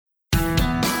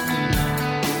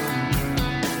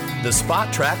The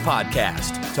Spot Track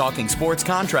Podcast, talking sports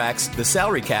contracts, the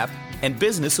salary cap, and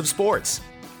business of sports.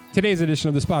 Today's edition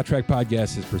of the Spot Track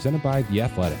Podcast is presented by The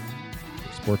Athletic.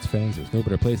 For sports fans, there's no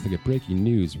better place to get breaking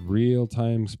news,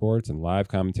 real-time sports, and live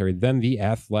commentary than The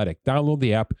Athletic. Download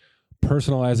the app,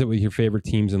 personalize it with your favorite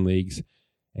teams and leagues,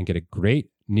 and get a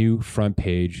great new front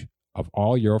page of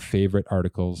all your favorite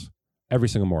articles every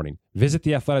single morning. Visit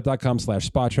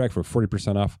theathletic.com/spottrack for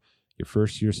 40% off your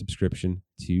first year subscription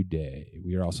today.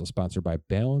 We are also sponsored by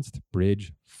Balanced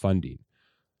Bridge Funding,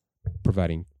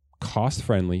 providing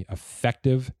cost-friendly,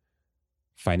 effective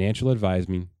financial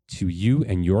advisement to you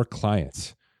and your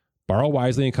clients. Borrow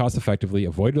wisely and cost-effectively,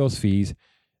 avoid those fees,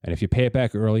 and if you pay it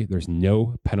back early, there's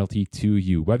no penalty to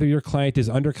you. Whether your client is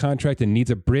under contract and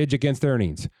needs a bridge against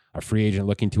earnings, a free agent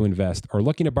looking to invest, or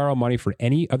looking to borrow money for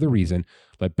any other reason,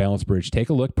 let Balanced Bridge take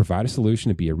a look, provide a solution,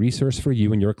 and be a resource for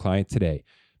you and your client today.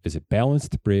 Visit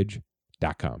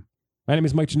balancedbridge.com. My name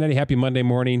is Mike Giannetti. Happy Monday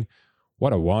morning.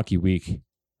 What a wonky week.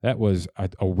 That was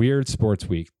a weird sports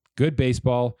week. Good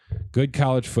baseball, good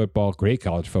college football, great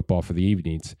college football for the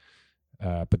evenings.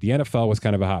 But the NFL was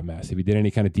kind of a hot mess. If you did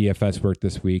any kind of DFS work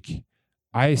this week,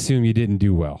 I assume you didn't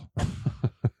do well.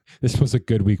 This was a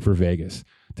good week for Vegas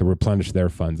to replenish their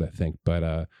funds, I think. But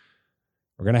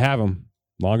we're going to have them.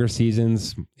 Longer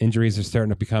seasons, injuries are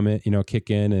starting to become, kick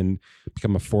in and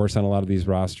become a force on a lot of these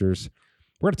rosters.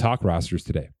 We're going to talk rosters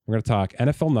today. We're going to talk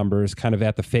NFL numbers kind of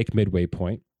at the fake midway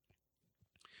point.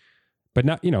 But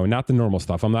not the normal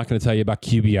stuff. I'm not going to tell you about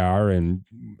QBR and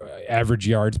average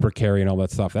yards per carry and all that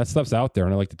stuff. That stuff's out there,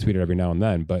 and I like to tweet it every now and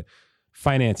then. But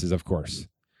finances, of course.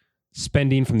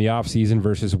 Spending from the offseason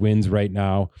versus wins right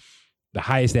now. The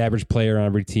highest average player on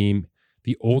every team.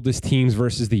 The oldest teams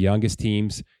versus the youngest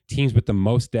teams. Teams with the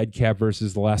most dead cap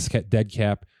versus the last dead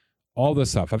cap. All this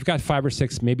stuff. I've got 5 or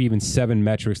 6, maybe even 7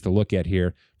 metrics to look at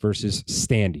here versus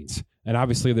standings. And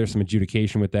obviously there's some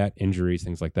adjudication with that, injuries,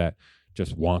 things like that.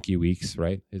 Just wonky weeks,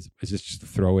 right? Is this just a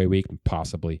throwaway week?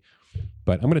 Possibly.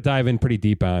 But I'm going to dive in pretty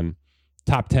deep on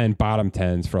top 10, bottom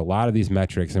 10s for a lot of these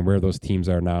metrics and where those teams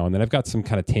are now. And then I've got some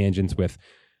kind of tangents with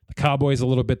the Cowboys a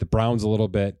little bit, the Browns a little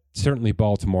bit, certainly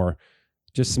Baltimore.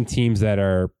 Just some teams that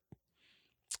are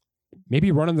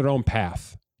maybe running their own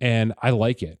path. And I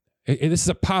like it. This is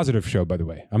a positive show, by the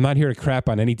way. I'm not here to crap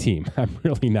on any team. I'm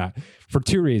really not. For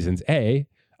 2 reasons. A,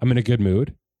 I'm in a good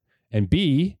mood. And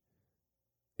B,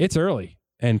 it's early,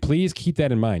 and please keep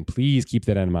that in mind. Please keep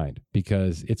that in mind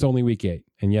because it's only week 8.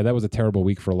 And yeah, that was a terrible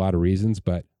week for a lot of reasons,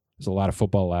 but there's a lot of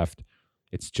football left.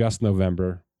 It's just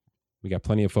November. We got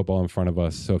plenty of football in front of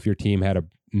us. So if your team had a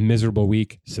miserable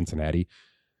week, Cincinnati,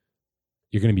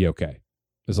 you're going to be okay.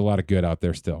 There's a lot of good out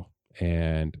there still.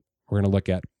 And we're going to look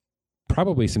at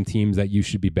probably some teams that you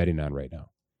should be betting on right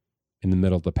now in the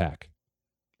middle of the pack.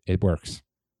 It works.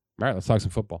 All right, let's talk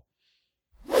some football.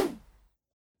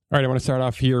 All right, I want to start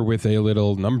off here with a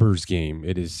little numbers game.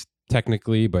 It is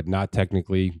technically, but not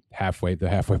technically, the halfway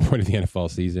point of the NFL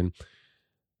season.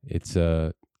 It's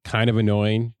kind of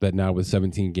annoying that now with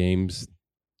 17 games,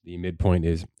 the midpoint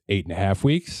is 8.5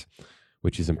 weeks,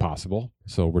 which is impossible.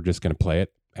 So we're just going to play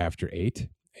it after 8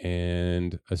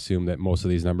 and assume that most of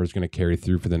these numbers are going to carry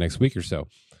through for the next week or so.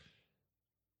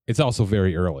 It's also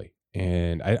very early,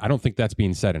 and I don't think that's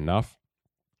being said enough.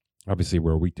 Obviously,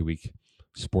 we're a week-to-week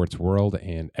sports world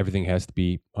and everything has to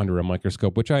be under a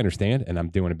microscope, which I understand, and I'm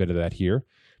doing a bit of that here.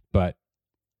 But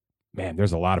man,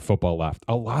 there's a lot of football left.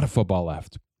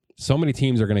 So many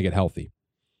teams are going to get healthy.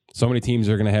 So many teams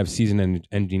are going to have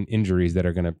season-ending injuries that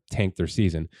are going to tank their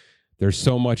season. There's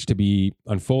so much to be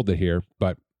unfolded here,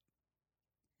 but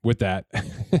with that,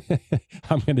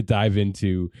 I'm going to dive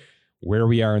into where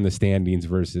we are in the standings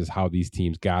versus how these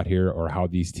teams got here or how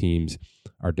these teams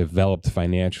are developed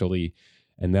financially.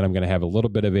 And then I'm going to have a little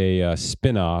bit of a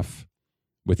spin-off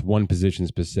with one position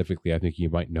specifically. I think you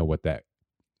might know what that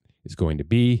is going to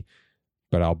be,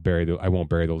 but I won't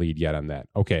bury the lead yet on that.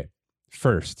 Okay,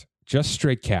 first, just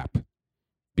straight cap,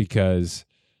 because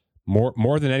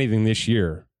more than anything this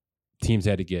year, teams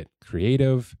had to get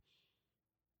creative,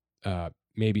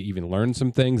 maybe even learn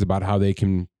some things about how they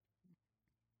can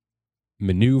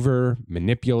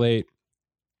manipulate,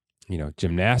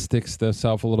 gymnastics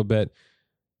themselves a little bit.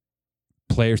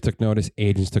 Players took notice,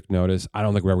 agents took notice. I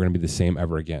don't think we're ever going to be the same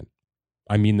ever again.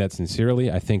 I mean that sincerely.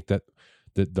 I think that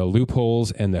the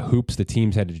loopholes and the hoops the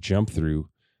teams had to jump through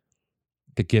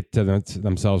to get to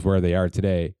themselves where they are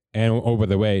today, and over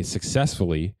the way,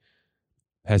 successfully,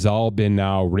 has all been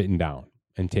now written down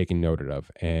and taken note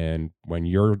of. And when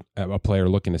you're a player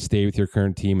looking to stay with your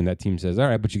current team and that team says, all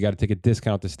right, but you got to take a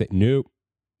discount to stay. Nope,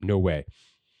 no way.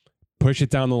 push it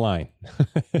down the line.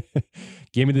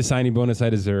 Give me the signing bonus I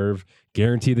deserve.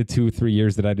 Guarantee the 2-3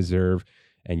 years that I deserve.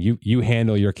 And you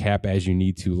handle your cap as you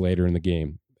need to later in the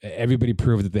game. Everybody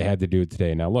proved that they had to do it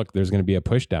today. Now, look, there's going to be a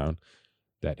push down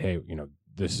that, hey,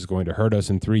 this is going to hurt us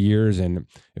in 3 years. And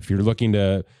if you're looking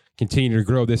to continue to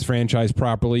grow this franchise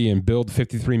properly and build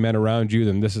 53 men around you,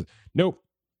 then this is nope.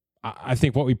 I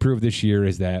think what we proved this year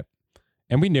is that,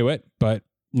 and we knew it, but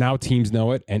now teams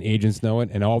know it and agents know it,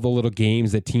 and all the little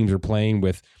games that teams are playing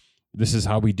with, this is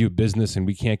how we do business and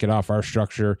we can't get off our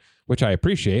structure, which I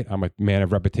appreciate. I'm a man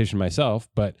of repetition myself,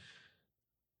 but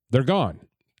they're gone.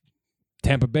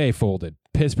 Tampa Bay folded.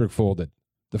 Pittsburgh folded.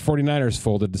 The 49ers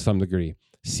folded to some degree.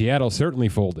 Seattle certainly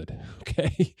folded,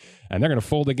 okay? And they're going to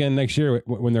fold again next year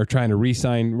when they're trying to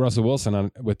re-sign Russell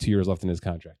Wilson with 2 years left in his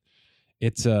contract.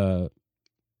 It's, I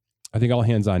think, all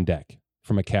hands on deck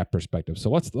from a cap perspective.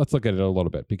 So let's look at it a little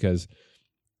bit, because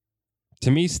to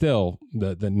me still,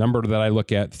 the number that I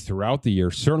look at throughout the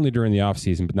year, certainly during the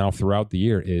offseason, but now throughout the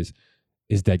year is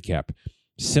dead cap.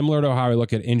 Similar to how I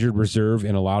look at injured reserve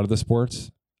in a lot of the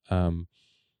sports,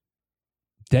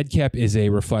 dead cap is a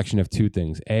reflection of two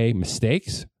things: A,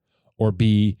 mistakes, or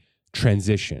B,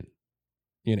 transition.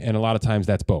 And a lot of times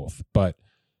that's both. But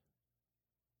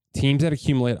teams that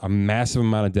accumulate a massive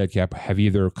amount of dead cap have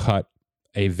either cut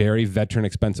a very veteran,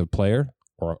 expensive player,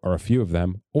 or a few of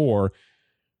them, or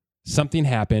something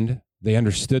happened, they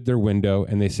understood their window,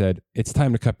 and they said, it's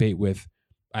time to cut bait with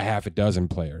a half a dozen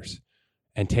players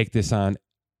and take this on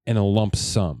in a lump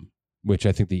sum, which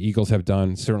I think the Eagles have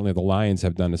done, certainly the Lions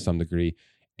have done to some degree,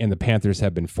 and the Panthers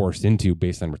have been forced into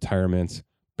based on retirements,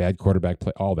 bad quarterback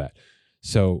play, all that.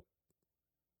 So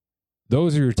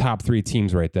those are your top three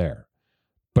teams right there.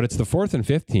 But it's the fourth and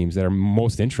fifth teams that are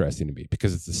most interesting to me,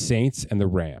 because it's the Saints and the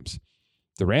Rams.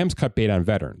 The Rams cut bait on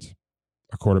veterans: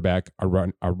 a quarterback,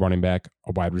 a running back,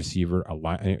 a wide receiver,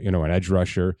 an edge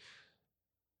rusher.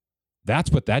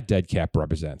 That's what that dead cap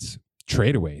represents.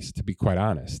 Tradeaways, to be quite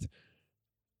honest.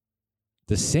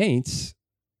 The Saints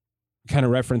kind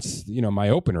of reference, my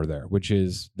opener there, which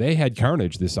is they had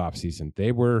carnage this offseason.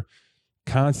 They were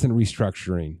constant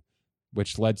restructuring,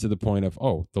 which led to the point of,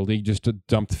 the league just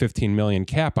dumped $15 million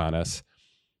cap on us.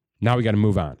 Now we got to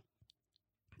move on.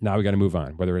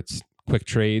 Whether it's quick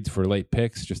trades for late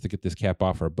picks just to get this cap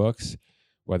off our books,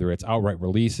 whether it's outright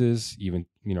releases, even,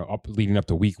 leading up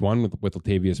to week one with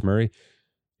Latavius Murray.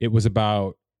 It was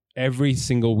about every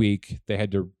single week they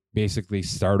had to basically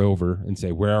start over and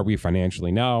say, where are we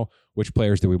financially now? Which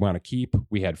players do we want to keep?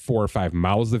 We had 4 or 5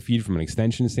 mouths to feed from an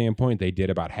extension standpoint. They did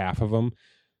about half of them.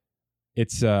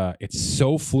 It's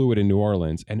so fluid in New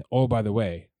Orleans. And by the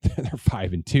way, they're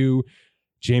 5-2.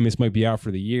 Jameis might be out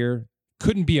for the year.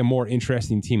 Couldn't be a more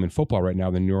interesting team in football right now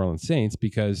than New Orleans Saints,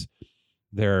 because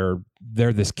they're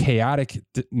this chaotic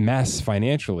mess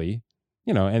financially,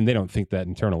 and they don't think that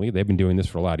internally. They've been doing this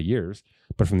for a lot of years.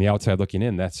 But from the outside looking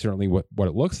in, that's certainly what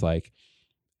it looks like.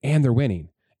 And they're winning.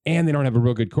 And they don't have a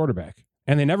real good quarterback.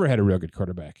 And they never had a real good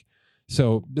quarterback.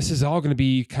 So this is all going to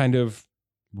be kind of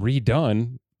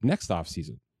redone next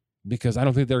offseason, because I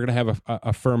don't think they're going to have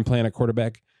a firm plan at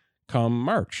quarterback come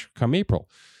April.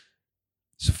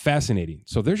 So fascinating.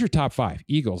 So there's your top 5: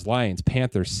 Eagles, Lions,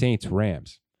 Panthers, Saints,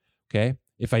 Rams. Okay.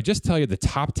 If I just tell you the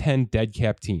top 10 dead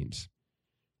cap teams,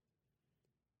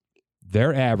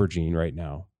 they're averaging right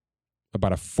now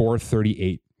about a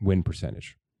 .438 win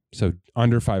percentage. So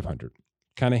under 500,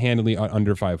 kind of handily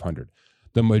under 500.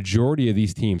 The majority of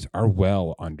these teams are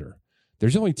well under.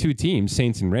 There's only 2 teams,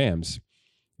 Saints and Rams,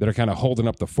 that are kind of holding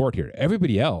up the fort here.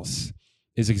 Everybody else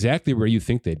is exactly where you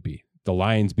think they'd be. The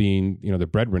Lions being, the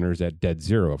breadwinners at dead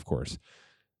zero, of course.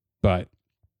 But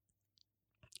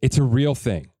it's a real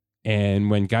thing. And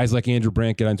when guys like Andrew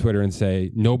Brandt get on Twitter and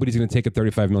say, nobody's going to take a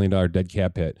 $35 million dead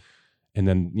cap hit, and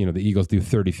then, the Eagles do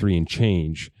 33 and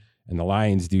change, and the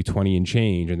Lions do 20 and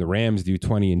change, and the Rams do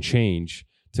 20 and change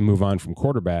to move on from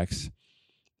quarterbacks,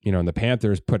 and the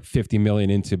Panthers put $50 million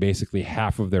into basically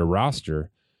half of their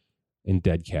roster in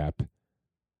dead cap.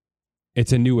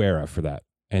 It's a new era for that.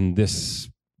 And this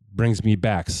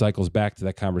cycles back to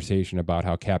that conversation about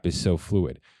how cap is so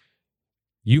fluid.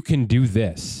 You can do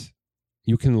this.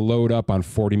 You can load up on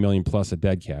 40 million plus a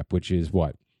dead cap, which is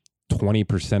what?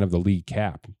 20% of the league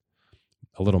cap.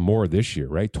 A little more this year,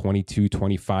 right? 22,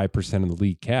 25% of the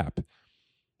league cap.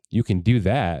 You can do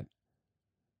that.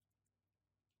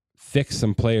 Fix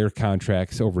some player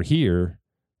contracts over here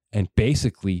and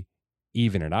basically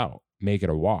even it out. Make it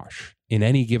a wash in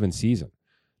any given season.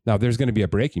 Now, there's going to be a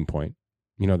breaking point.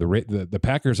 The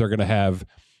Packers are going to have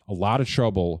a lot of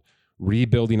trouble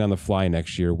rebuilding on the fly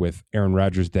next year with Aaron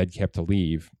Rodgers dead cap to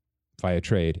leave via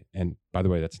trade. And by the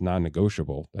way, that's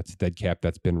non-negotiable. That's dead cap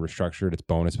that's been restructured. It's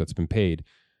bonus that's been paid.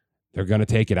 They're going to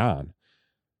take it on.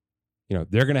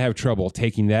 They're going to have trouble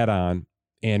taking that on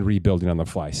and rebuilding on the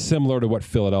fly, similar to what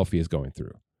Philadelphia is going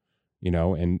through.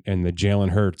 And the Jalen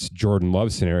Hurts, Jordan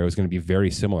Love scenario is going to be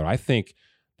very similar. I think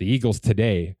the Eagles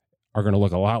today are going to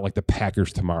look a lot like the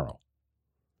Packers tomorrow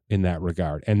in that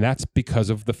regard. And that's because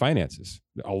of the finances.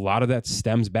 A lot of that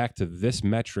stems back to this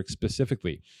metric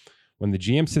specifically. When the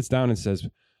GM sits down and says,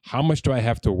 how much do I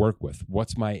have to work with?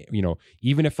 What's my,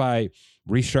 even if I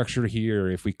restructure here,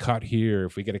 if we cut here,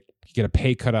 if we get a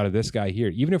pay cut out of this guy here,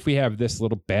 even if we have this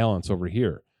little balance over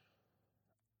here,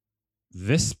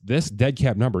 this dead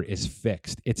cap number is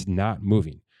fixed. It's not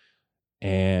moving.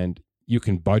 And you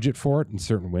can budget for it in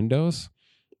certain windows,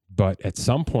 but at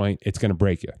some point it's going to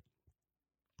break you.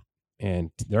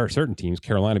 And there are certain teams,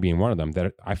 Carolina being one of them,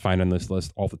 that I find on this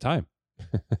list all the time.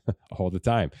 All the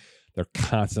time. They're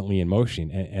constantly in motion.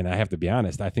 And I have to be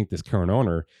honest, I think this current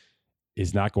owner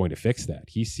is not going to fix that.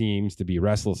 He seems to be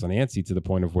restless and antsy to the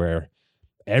point of where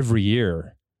every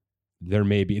year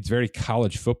it's very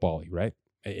college football-y, right?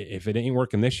 If it ain't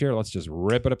working this year, let's just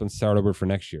rip it up and start over for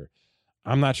next year.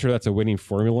 I'm not sure that's a winning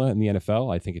formula in the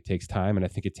NFL. I think it takes time, and I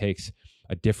think it takes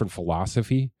a different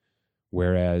philosophy,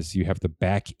 whereas you have to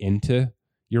back into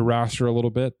your roster a little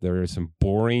bit. There are some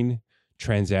boring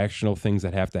transactional things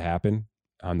that have to happen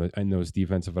in those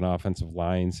defensive and offensive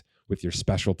lines with your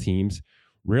special teams.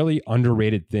 Really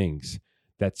underrated things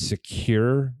that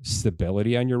secure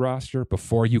stability on your roster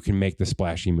before you can make the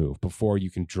splashy move, before you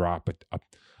can drop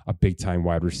a big time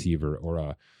wide receiver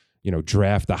or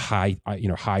draft a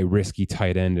high risky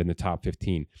tight end in the top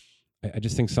 15. I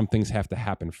just think some things have to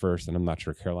happen first, and I'm not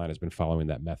sure Carolina's been following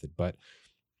that method. But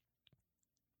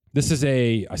this is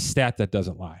a stat that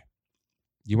doesn't lie.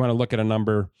 You want to look at a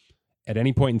number at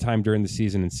any point in time during the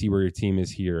season and see where your team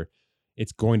is here.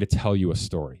 It's going to tell you a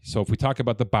story. So if we talk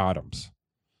about the bottoms,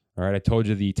 all right, I told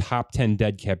you the top 10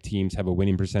 dead cap teams have a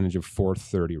winning percentage of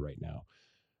 .430 right now.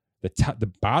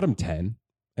 The bottom 10,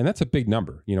 and that's a big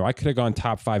number. I could have gone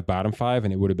top 5, bottom 5,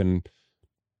 and it would have been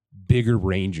bigger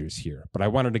ranges here. But I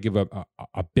wanted to give a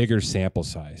bigger sample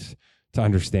size to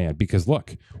understand, because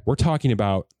look, we're talking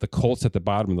about the Colts at the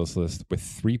bottom of this list with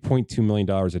 $3.2 million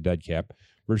of dead cap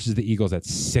versus the Eagles at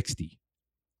 60.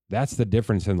 That's the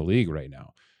difference in the league right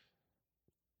now.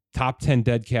 Top 10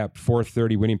 dead cap,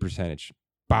 .430 winning percentage.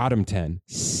 Bottom 10,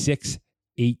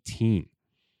 .618.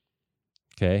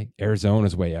 Okay,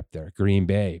 Arizona's way up there. Green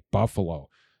Bay, Buffalo,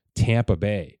 Tampa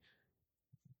Bay.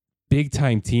 Big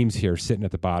time teams here sitting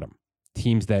at the bottom.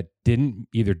 Teams that didn't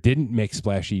make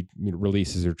splashy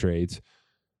releases or trades,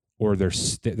 or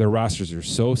their rosters are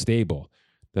so stable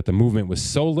that the movement was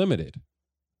so limited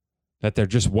that there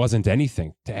just wasn't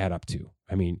anything to add up to.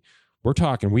 I mean, we're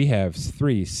talking, we have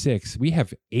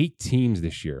 8 teams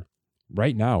this year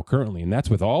right now currently, and that's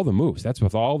with all the moves. That's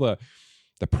with all the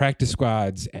practice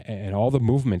squads and all the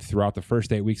movement throughout the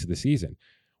first 8 weeks of the season.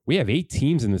 We have 8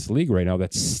 teams in this league right now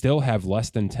that still have less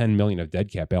than 10 million of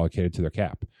dead cap allocated to their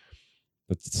cap.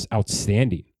 That's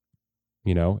outstanding,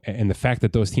 and the fact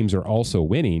that those teams are also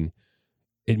winning,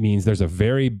 it means there's a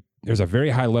very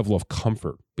high level of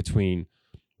comfort between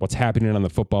what's happening on the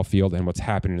football field and what's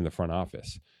happening in the front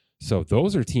office. So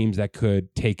those are teams that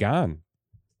could take on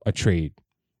a trade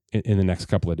in the next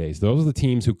couple of days. Those are the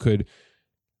teams who could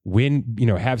win,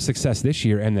 have success this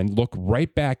year and then look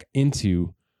right back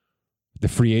into the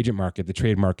free agent market, the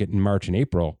trade market in March and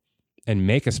April, and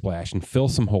make a splash and fill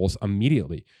some holes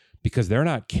immediately, because they're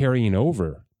not carrying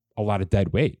over a lot of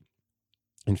dead weight.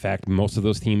 In fact, most of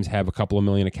those teams have a couple of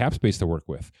million of cap space to work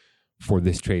with for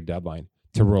this trade deadline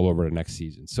to roll over to next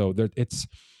season. So it's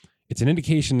an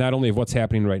indication not only of what's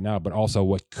happening right now, but also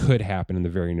what could happen in the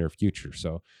very near future.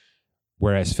 So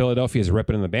whereas Philadelphia is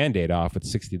ripping the Band-Aid off at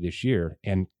 60 this year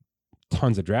and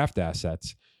tons of draft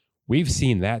assets, we've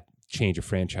seen that change a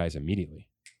franchise immediately.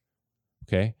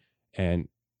 Okay. And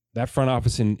that front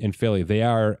office in Philly, they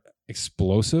are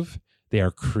explosive. They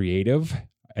are creative.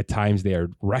 At times they are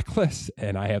reckless,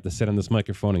 and I have to sit on this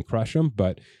microphone and crush them,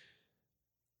 but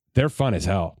they're fun as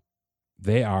hell.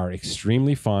 They are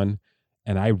extremely fun.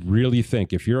 And I really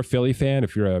think if you're a Philly fan,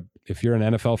 if you're an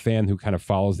NFL fan who kind of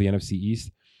follows the NFC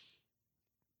East,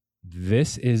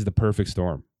 this is the perfect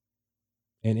storm.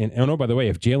 And oh, by the way,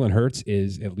 if Jalen Hurts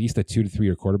is at least a 2 to 3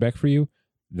 year quarterback for you,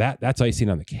 that's icing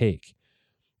on the cake,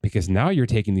 because now you're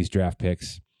taking these draft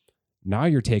picks. Now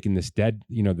you're taking this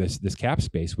this cap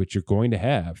space, which you're going to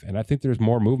have. And I think there's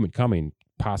more movement coming,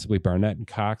 possibly Barnett and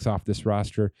Cox off this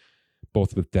roster,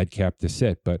 both with dead cap to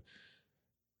sit. But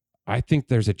I think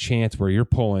there's a chance where you're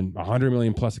pulling $100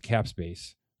 million plus of cap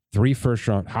space 3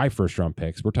 high first round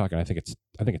picks. We're talking, I think it's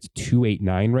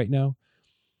 289 right now,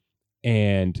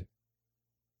 and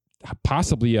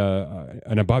possibly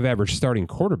an above average starting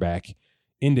quarterback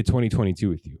into 2022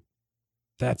 with you.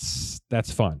 That's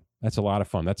fun. That's a lot of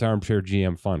fun. That's armchair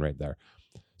GM fun right there.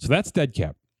 So that's dead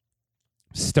cap.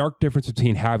 Stark difference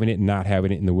between having it and not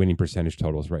having it in the winning percentage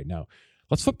totals right now.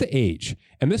 Let's flip to age.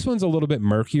 And this one's a little bit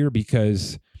murkier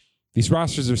because these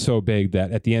rosters are so big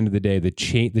that at the end of the day,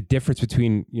 the difference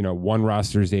between, one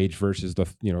roster's age versus the,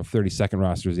 32nd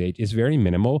roster's age is very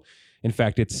minimal. In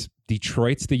fact, it's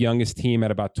Detroit's the youngest team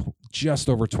at about just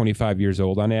over 25 years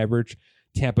old on average.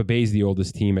 Tampa Bay's the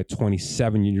oldest team at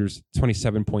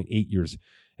 27.8 years.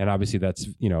 And obviously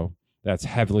that's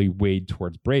heavily weighed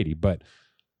towards Brady. But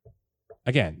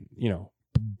again,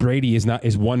 Brady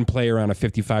is one player on a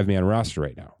 55-man roster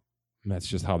right now. And that's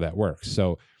just how that works.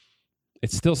 So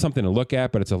it's still something to look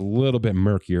at, but it's a little bit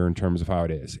murkier in terms of how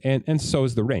it is. And so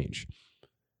is the range.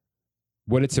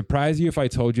 Would it surprise you if I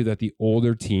told you that the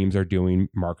older teams are doing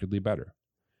markedly better?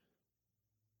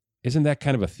 Isn't that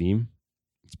kind of a theme?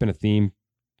 It's been a theme,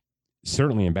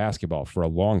 certainly in basketball, for a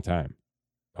long time.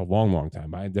 A long, long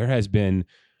time. It's been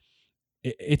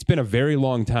a very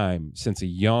long time since a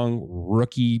young,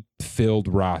 rookie-filled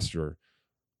roster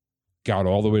got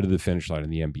all the way to the finish line in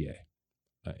the NBA.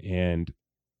 And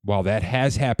while that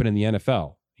has happened in the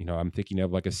NFL, I'm thinking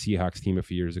of like a Seahawks team a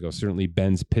few years ago. Certainly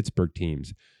Ben's Pittsburgh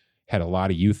teams had a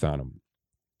lot of youth on them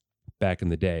back in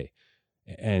the day.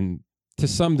 And to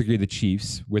some degree, the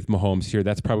Chiefs with Mahomes here,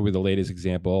 that's probably the latest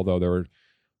example, although there were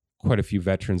quite a few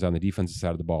veterans on the defensive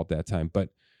side of the ball at that time. But,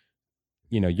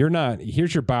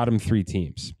 here's your bottom 3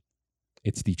 teams.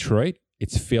 It's Detroit,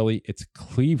 it's Philly, it's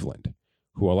Cleveland,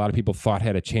 who a lot of people thought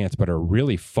had a chance, but are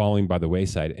really falling by the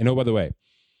wayside. And oh, by the way,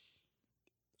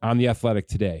 on The Athletic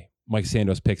today, Mike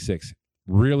Sando's pick 6,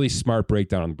 really smart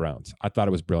breakdown on the Browns. I thought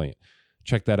it was brilliant.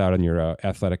 Check that out on your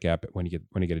Athletic app when you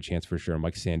get a chance for sure.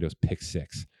 Mike Sando's pick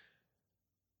 6.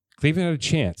 Cleveland had a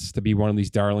chance to be one of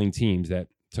these darling teams that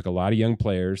took a lot of young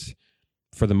players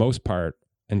for the most part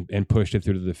and pushed it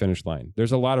through to the finish line.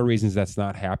 There's a lot of reasons that's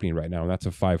not happening right now, and that's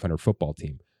a 500 football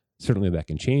team. Certainly that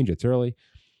can change. It's early.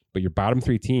 But your bottom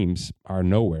 3 teams are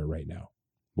nowhere right now.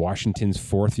 Washington's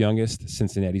 4th youngest,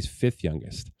 Cincinnati's 5th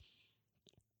youngest.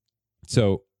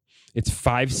 So it's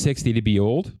 560 to be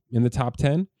old in the top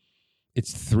 10.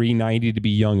 It's 390 to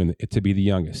be young and to be the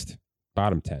youngest,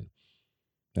 bottom 10.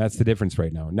 That's the difference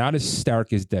right now. Not as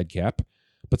stark as dead cap,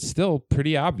 but still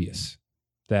pretty obvious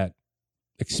that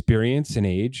experience and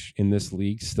age in this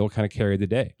league still kind of carry the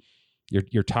day.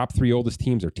 Your top 3 oldest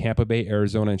teams are Tampa Bay,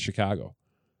 Arizona, and Chicago.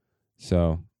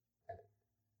 So I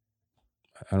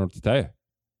don't know what to tell you.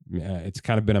 It's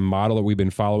kind of been a model that we've been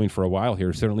following for a while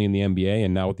here, certainly in the NBA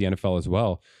and now with the NFL as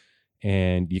well.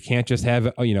 And you can't just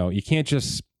you can't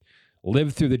just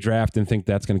live through the draft and think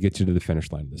that's going to get you to the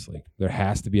finish line in this league. There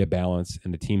has to be a balance,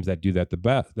 and the teams that do that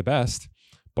the best,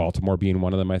 Baltimore being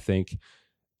one of them, I think,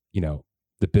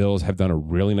 the Bills have done a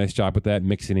really nice job with that,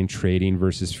 mixing in trading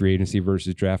versus free agency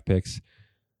versus draft picks.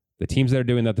 The teams that are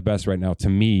doing that the best right now, to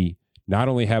me, not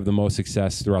only have the most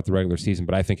success throughout the regular season,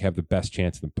 but I think have the best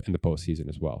chance in the postseason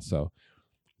as well. So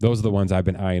those are the ones I've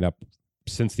been eyeing up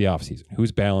since the offseason.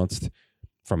 Who's balanced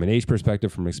from an age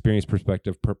perspective, from an experience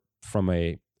perspective, from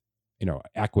a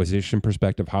acquisition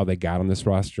perspective, how they got on this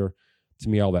roster. To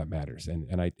me, all that matters.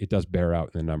 And it does bear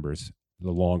out in the numbers the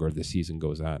longer the season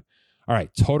goes on. All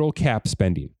right, total cap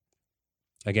spending.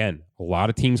 Again, a lot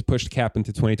of teams pushed cap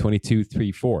into 2022,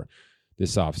 3, 4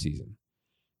 this offseason.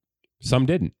 Some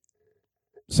didn't.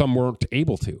 Some weren't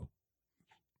able to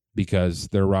because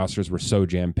their rosters were so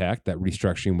jam-packed that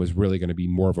restructuring was really going to be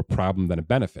more of a problem than a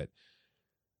benefit.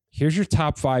 Here's your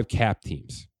top 5 cap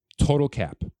teams. Total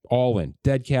cap, all in,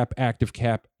 dead cap, active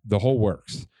cap, the whole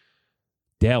works.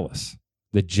 Dallas,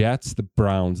 the Jets, the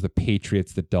Browns, the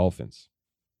Patriots, the Dolphins.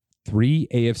 3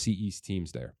 AFC East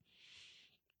teams there.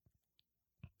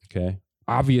 Okay.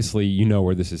 Obviously, you know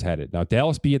where this is headed. Now,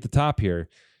 Dallas be at the top here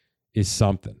is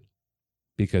something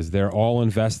because they're all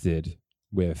invested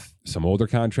with some older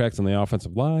contracts on the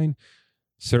offensive line,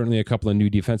 certainly a couple of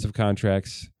new defensive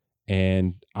contracts,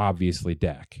 and obviously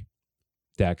Dak,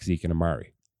 Zeke, and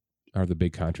Amari are the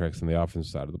big contracts on the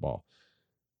offensive side of the ball.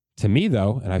 To me,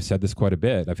 though, and I've said this quite a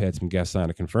bit, I've had some guests on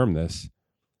to confirm this,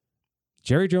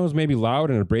 Jerry Jones may be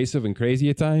loud and abrasive and crazy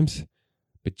at times,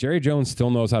 but Jerry Jones still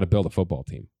knows how to build a football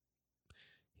team.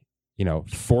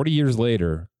 40 years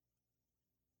later,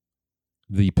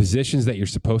 the positions that you're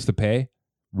supposed to pay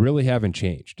really haven't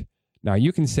changed. Now,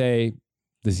 you can say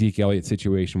the Zeke Elliott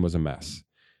situation was a mess,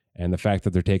 and the fact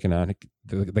that they're taking on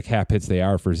the cap hits they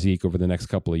are for Zeke over the next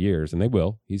couple of years, and they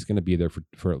will. He's going to be there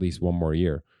for at least one more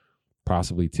year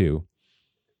possibly 2.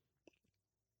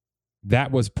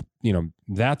 That was,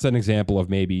 that's an example of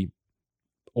maybe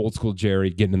old school Jerry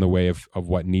getting in the way of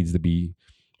what needs to be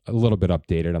a little bit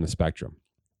updated on the spectrum.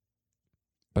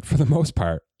 But for the most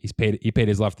part, he put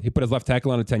his left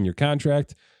tackle on a 10-year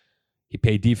contract. He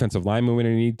paid defensive linemen when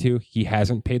he needed to. He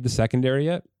hasn't paid the secondary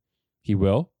yet. He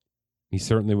will. He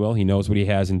certainly will. He knows what he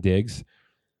has in Diggs.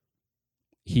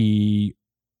 He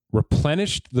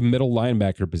replenished the middle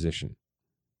linebacker position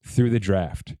through the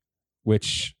draft,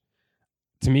 which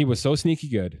to me was so sneaky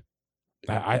good.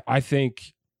 I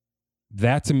think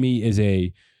that to me is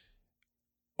a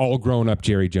all grown up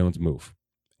Jerry Jones move.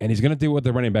 And he's going to deal with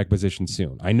the running back position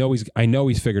soon. I know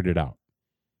he's figured it out.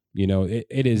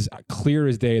 It is clear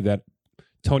as day that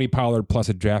Tony Pollard plus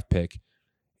a draft pick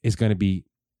is going to be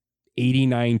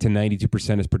 89 to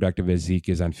 92% as productive as Zeke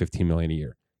is on $15 million a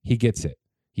year. He gets it.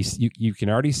 You can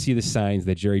already see the signs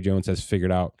that Jerry Jones has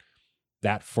figured out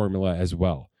that formula as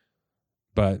well.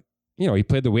 But, he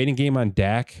played the waiting game on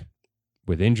Dak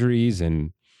with injuries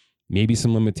and maybe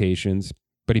some limitations,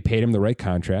 but he paid him the right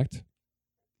contract.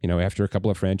 After a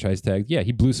couple of franchise tags,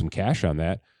 he blew some cash on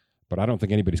that, but I don't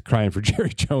think anybody's crying for Jerry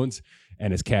Jones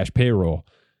and his cash payroll.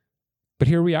 But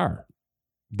here we are.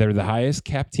 They're the highest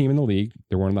cap team in the league.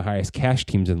 They're one of the highest cash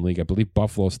teams in the league. I believe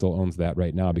Buffalo still owns that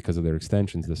right now because of their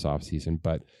extensions this offseason,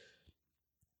 but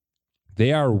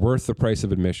they are worth the price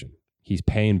of admission. He's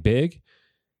paying big.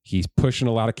 He's pushing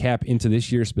a lot of cap into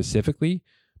this year specifically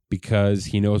because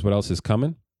he knows what else is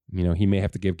coming. He may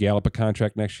have to give Gallup a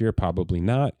contract next year, probably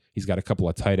not. He's got a couple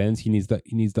of tight ends he needs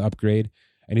to upgrade,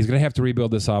 and he's going to have to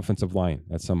rebuild this offensive line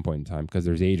at some point in time because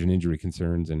there's age and injury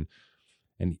concerns, and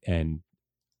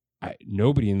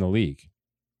nobody in the league,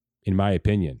 in my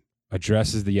opinion,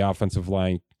 addresses the offensive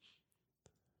line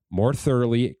more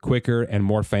thoroughly, quicker, and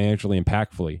more financially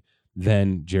impactfully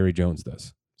than Jerry Jones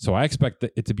does. So I expect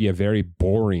it to be a very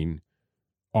boring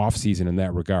offseason in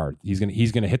that regard. He's going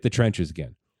to hit the trenches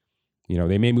again.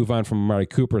 They may move on from Amari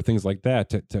Cooper, things like that,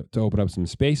 to open up some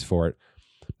space for it.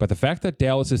 But the fact that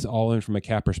Dallas is all in from a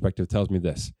cap perspective tells me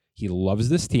this. He loves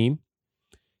this team.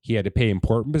 He had to pay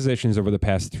important positions over the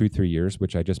past 3 years,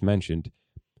 which I just mentioned.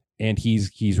 And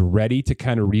he's ready to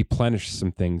kind of replenish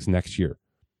some things next year.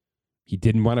 He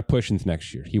didn't want to push into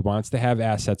next year. He wants to have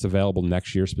assets available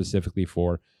next year specifically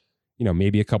for,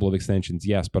 maybe a couple of extensions,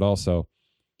 yes, but also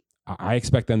I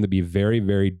expect them to be very,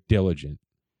 very diligent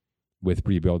with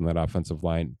rebuilding that offensive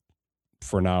line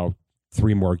for now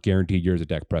 3 more guaranteed years of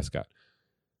Dak Prescott.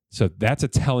 So that's a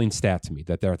telling stat to me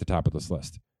that they're at the top of this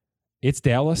list. It's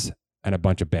Dallas and a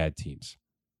bunch of bad teams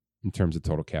in terms of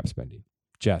total cap spending.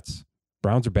 Jets.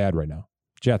 Browns are bad right now.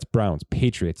 Jets, Browns,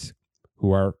 Patriots,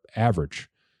 who are average.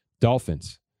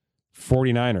 Dolphins,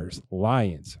 49ers,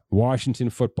 Lions,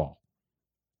 Washington football.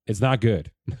 It's not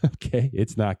good. Okay?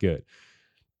 It's not good.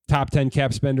 Top 10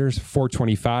 cap spenders,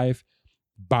 425.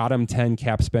 Bottom 10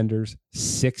 cap spenders,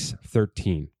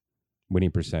 613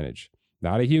 winning percentage.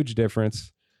 Not a huge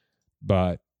difference,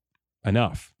 but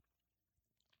enough.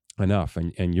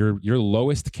 And your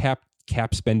lowest cap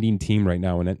spending team right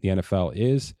now in the NFL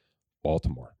is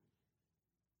Baltimore.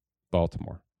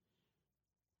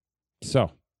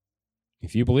 So,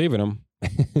 if you believe in them,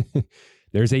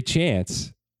 there's a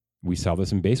chance, we saw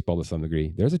this in baseball to some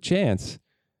degree, there's a chance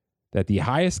that the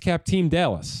highest cap team,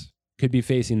 Dallas, could be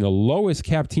facing the lowest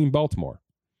cap team, Baltimore,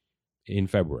 in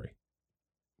February.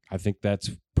 I think that's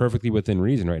perfectly within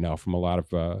reason right now from a lot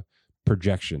of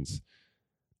projections.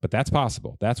 But that's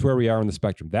possible. That's where we are on the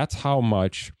spectrum. That's how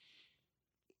much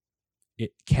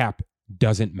cap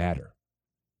doesn't matter.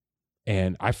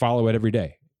 And I follow it every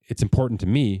day. It's important to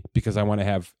me because I want to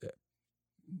have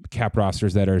cap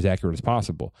rosters that are as accurate as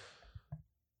possible.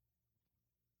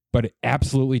 But it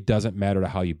absolutely doesn't matter to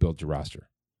how you build your roster.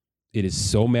 It is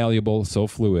so malleable, so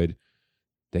fluid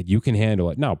that you can handle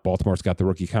it. Now, Baltimore's got the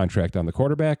rookie contract on the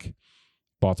quarterback.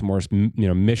 Baltimore's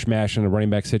mishmashing a running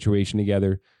back situation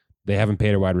together. They haven't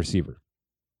paid a wide receiver.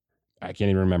 I can't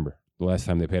even remember the last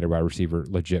time they paid a wide receiver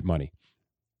legit money.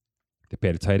 They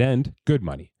paid a tight end good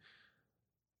money.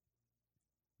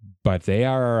 But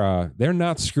they're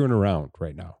not screwing around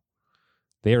right now.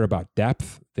 They are about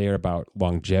depth. They are about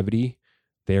longevity.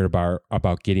 They are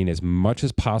about getting as much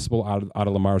as possible out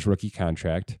of Lamar's rookie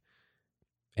contract.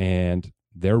 And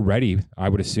they're ready, I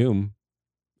would assume,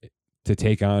 to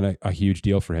take on a huge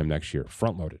deal for him next year. A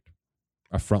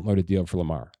front-loaded deal for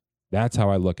Lamar. That's how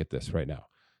I look at this right now.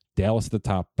 Dallas at the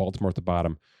top, Baltimore at the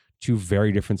bottom. 2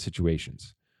 very different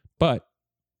situations. But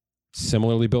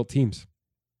similarly built teams.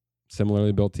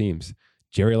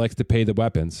 Jerry likes to pay the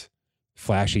weapons.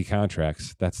 Flashy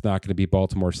contracts. That's not going to be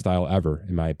Baltimore style ever,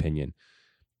 in my opinion.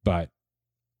 But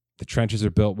The trenches are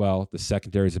built well. The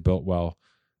secondaries are built well.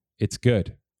 It's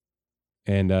good.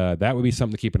 And that would be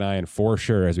something to keep an eye on for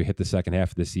sure as we hit the second half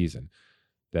of the season.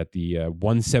 That the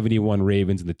 171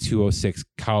 Ravens and the 206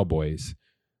 Cowboys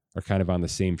are kind of on the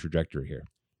same trajectory here.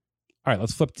 All right,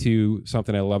 let's flip to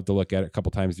something I love to look at a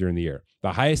couple times during the year.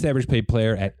 The highest average paid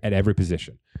player at every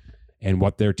position and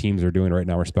what their teams are doing right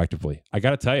now, respectively. I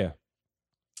got to tell you,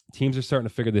 teams are starting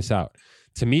to figure this out.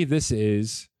 To me, this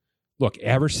is, look,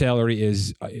 average salary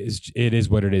is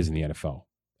what it is in the NFL.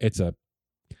 It's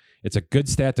a good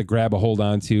stat to grab a hold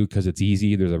on to because it's easy.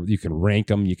 You can rank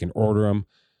them, you can order them,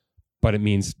 but it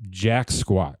means jack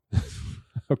squat.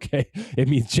 Okay? It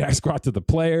means jack squat to the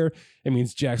player. It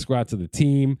means jack squat to the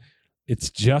team. It's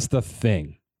just a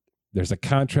thing. There's a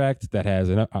contract that has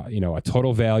a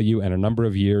total value and a number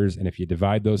of years, and if you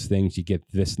divide those things, you get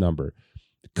this number.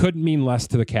 It couldn't mean less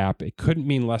to the cap. It couldn't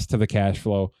mean less to the cash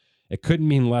flow. It couldn't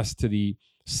mean less to the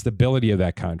stability of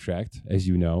that contract, as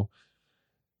you know.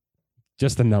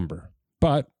 Just a number.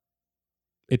 But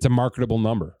it's a marketable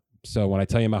number. So when I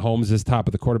tell you Mahomes is top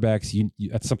of the quarterbacks,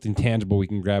 that's something tangible we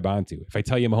can grab onto. If I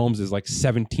tell you Mahomes is like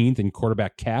 17th in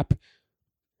quarterback cap,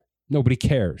 nobody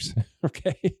cares,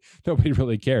 okay? Nobody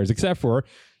really cares, except for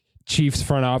Chiefs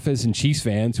front office and Chiefs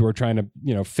fans who are trying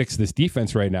to, fix this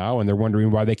defense right now, and they're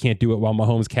wondering why they can't do it while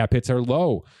Mahomes' cap hits are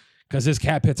low, because his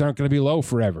cap hits aren't going to be low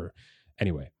forever.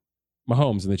 Anyway,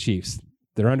 Mahomes and the Chiefs,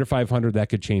 they're under 500. That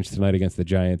could change tonight against the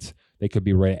Giants. They could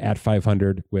be right at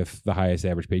 500 with the highest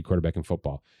average paid quarterback in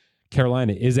football.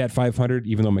 Carolina is at 500,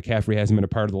 even though McCaffrey hasn't been a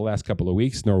part of the last couple of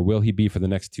weeks, nor will he be for the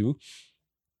next two.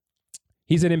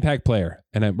 He's an impact player,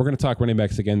 and we're going to talk running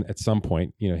backs again at some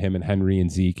point, him and Henry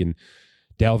and Zeke and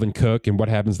Dalvin Cook and what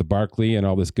happens to Barkley and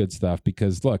all this good stuff,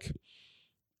 because, look,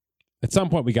 at some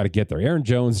point we got to get there. Aaron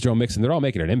Jones, Joe Mixon, they're all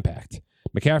making an impact.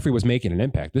 McCaffrey was making an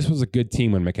impact. This was a good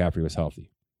team when McCaffrey was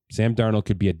healthy. Sam Darnold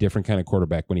could be a different kind of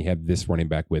quarterback when he had this running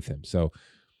back with him. So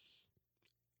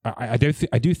I do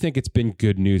think it's been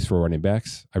good news for running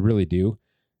backs. I really do.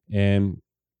 And,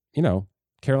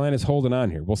 Carolina's holding on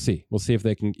here. We'll see. We'll see if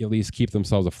they can at least keep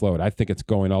themselves afloat. I think it's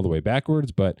going all the way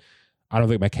backwards, but I don't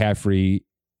think McCaffrey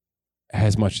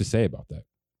has much to say about that.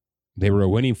 They were a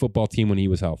winning football team when he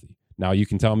was healthy. Now, you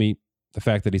can tell me the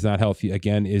fact that he's not healthy,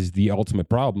 again, is the ultimate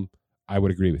problem. I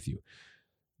would agree with you.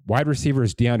 Wide receiver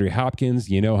is DeAndre Hopkins.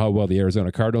 You know how well the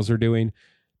Arizona Cardinals are doing.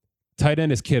 Tight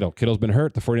end is Kittle. Kittle's been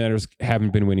hurt. The 49ers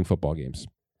haven't been winning football games.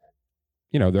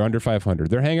 They're under 500.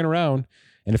 They're hanging around.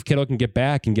 And if Kittle can get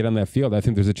back and get on that field, I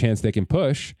think there's a chance they can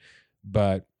push.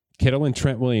 But Kittle and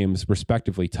Trent Williams,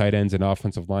 respectively, tight ends and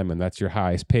offensive linemen, that's your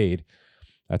highest paid.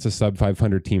 That's a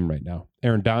sub-500 team right now.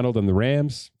 Aaron Donald and the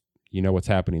Rams, you know what's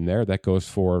happening there. That goes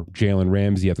for Jalen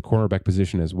Ramsey at the cornerback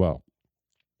position as well.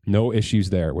 No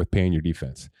issues there with paying your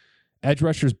defense. Edge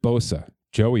rushers,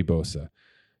 Joey Bosa.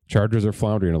 Chargers are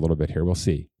floundering a little bit here. We'll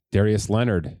see. Darius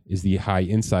Leonard is the high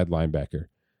inside linebacker.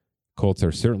 Colts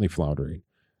are certainly floundering.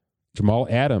 Jamal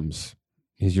Adams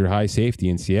is your high safety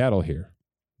in Seattle here.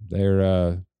 They're,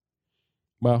 I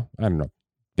don't know.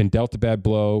 Been dealt a bad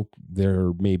blow.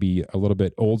 They're maybe a little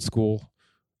bit old school.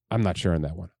 I'm not sure on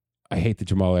that one. I hate the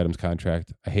Jamal Adams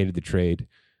contract. I hated the trade.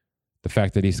 The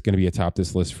fact that he's going to be atop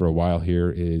this list for a while here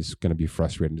is going to be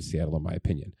frustrating to Seattle, in my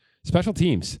opinion. Special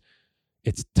teams.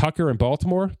 It's Tucker in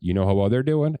Baltimore. You know how well they're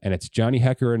doing. And it's Johnny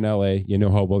Hecker in L.A. You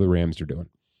know how well the Rams are doing.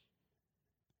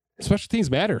 Special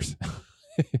teams matters.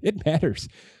 It matters.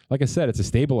 Like I said, it's a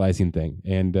stabilizing thing.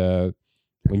 And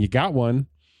when you got one,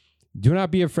 do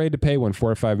not be afraid to pay $4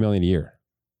 or $5 million a year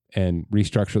and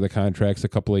restructure the contracts a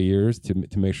couple of years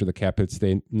to make sure the cap hits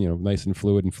stay nice and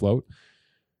fluid and float.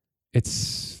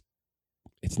 It's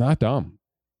not dumb.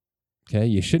 Okay,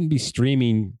 you shouldn't be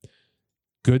streaming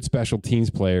good special teams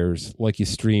players like you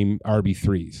stream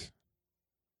RB3s.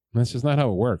 That's just not how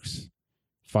it works.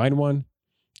 Find one,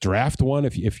 draft one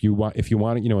if you want it,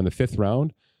 in the fifth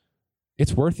round.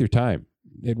 It's worth your time.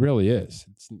 It really is.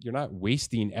 You're not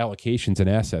wasting allocations and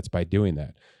assets by doing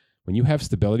that. When you have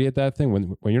stability at that thing,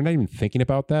 when you're not even thinking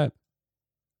about that,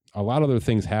 a lot of other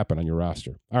things happen on your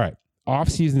roster. All right,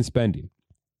 off-season spending.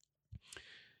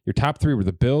 Your top three were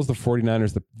the Bills, the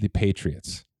 49ers, the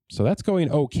Patriots. So that's going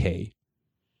okay.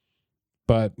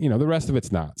 But, the rest of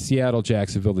it's not. Seattle,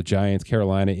 Jacksonville, the Giants,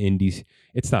 Carolina, Indies.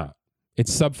 It's not.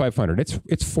 It's sub 500.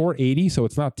 It's 480, so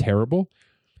it's not terrible.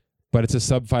 But it's a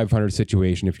sub 500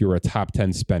 situation if you're a top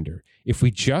 10 spender. If we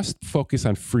just focus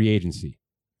on free agency,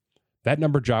 that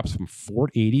number drops from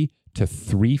 480 to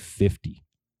 350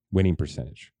 winning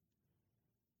percentage.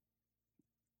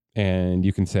 And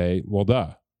you can say, well,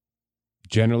 duh.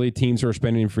 Generally, teams who are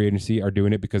spending in free agency are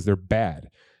doing it because they're bad.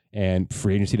 And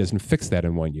free agency doesn't fix that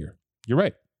in 1 year. You're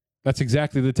right. That's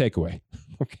exactly the takeaway.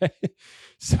 Okay.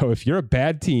 So if you're a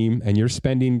bad team and you're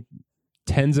spending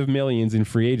tens of millions in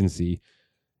free agency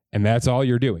and that's all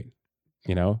you're doing,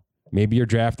 maybe you're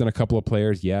drafting a couple of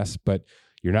players, yes, but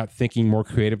you're not thinking more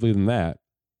creatively than that,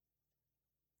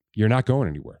 you're not going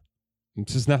anywhere.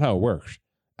 It's just not how it works.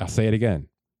 I'll say it again.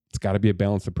 It's got to be a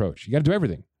balanced approach. You got to do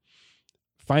everything.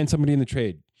 Find somebody in the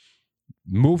trade.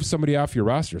 Move somebody off your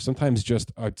roster. Sometimes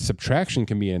just a subtraction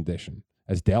can be an addition,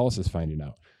 as Dallas is finding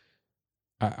out.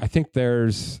 I think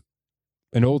there's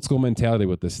an old school mentality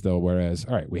with this still, whereas,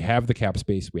 all right, we have the cap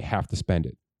space, we have to spend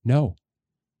it. No,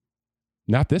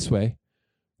 not this way.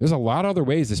 There's a lot of other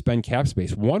ways to spend cap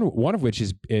space. One of which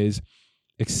is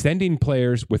extending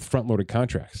players with front-loaded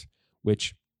contracts,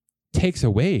 which takes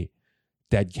away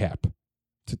dead cap,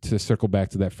 to circle back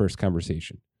to that first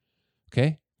conversation.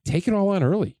 Okay? Take it all on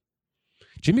early.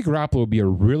 Jimmy Garoppolo would be a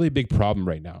really big problem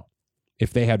right now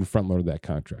if they hadn't front-loaded that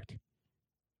contract.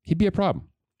 He'd be a problem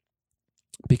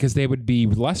because they would be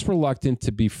less reluctant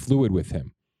to be fluid with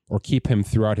him or keep him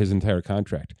throughout his entire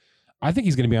contract. I think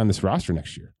he's going to be on this roster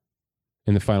next year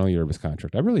in the final year of his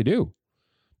contract. I really do,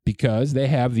 because they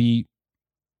have the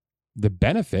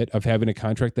benefit of having a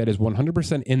contract that is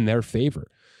 100% in their favor.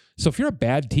 So if you're a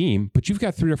bad team, but you've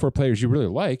got 3 or 4 players you really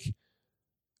like,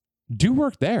 do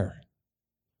work there.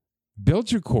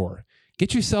 Build your core.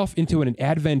 Get yourself into an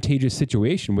advantageous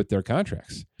situation with their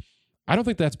contracts. I don't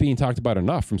think that's being talked about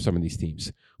enough from some of these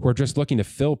teams who are just looking to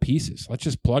fill pieces. Let's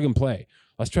just plug and play.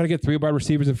 Let's try to get 3 wide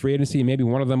receivers in free agency and maybe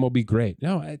one of them will be great.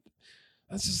 No,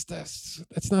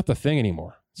 that's not the thing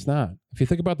anymore. It's not. If you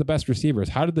think about the best receivers,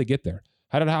 how did they get there?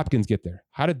 How did Hopkins get there?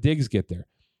 How did Diggs get there?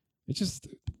 It's just,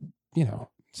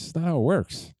 it's not how it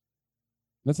works.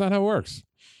 That's not how it works.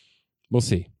 We'll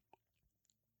see.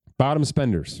 Bottom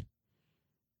spenders.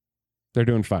 They're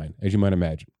doing fine, as you might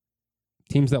imagine.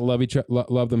 Teams that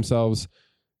love themselves,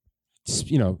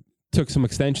 took some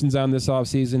extensions on this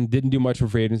offseason, didn't do much for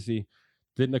free agency,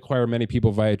 didn't acquire many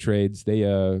people via trades. They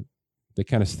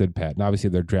kind of stood pat. And obviously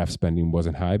their draft spending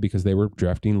wasn't high because they were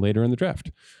drafting later in the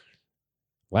draft.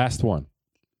 Last one.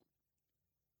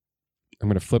 I'm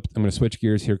going to switch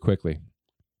gears here quickly.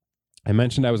 I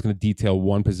mentioned I was going to detail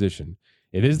one position.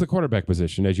 It is the quarterback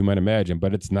position, as you might imagine,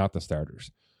 but it's not the starters.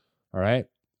 All right.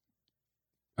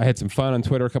 I had some fun on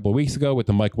Twitter a couple of weeks ago with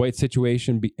the Mike White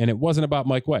situation, and it wasn't about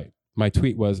Mike White. My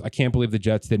tweet was, I can't believe the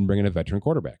Jets didn't bring in a veteran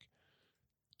quarterback.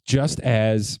 Just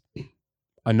as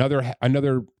another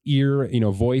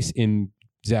ear, voice in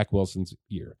Zach Wilson's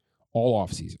ear all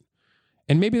offseason.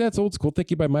 And maybe that's old school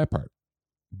thinking by my part,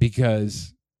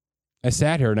 because I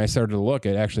sat here and I started to look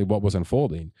at actually what was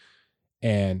unfolding,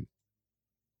 and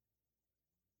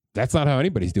that's not how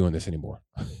anybody's doing this anymore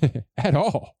at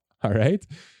all. All right.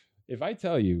 If I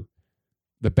tell you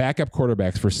the backup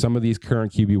quarterbacks for some of these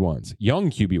current QB1s,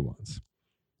 young QB1s,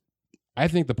 I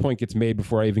think the point gets made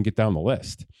before I even get down the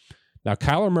list. Now,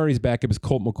 Kyler Murray's backup is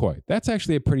Colt McCoy. That's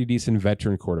actually a pretty decent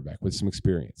veteran quarterback with some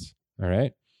experience. All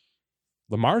right.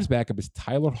 Lamar's backup is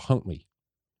Tyler Huntley.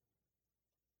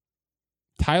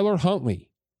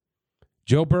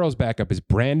 Joe Burrow's backup is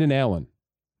Brandon Allen.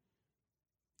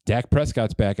 Dak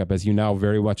Prescott's backup, as you now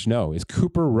very much know, is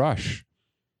Cooper Rush.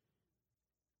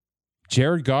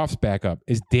 Jared Goff's backup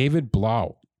is David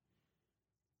Blau.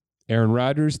 Aaron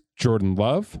Rodgers, Jordan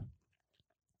Love.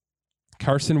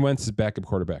 Carson Wentz's backup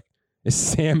quarterback is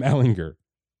Sam Ehlinger.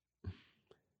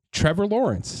 Trevor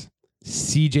Lawrence,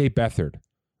 C.J. Beathard,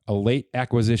 a late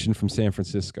acquisition from San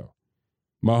Francisco.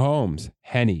 Mahomes,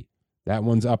 Henny, that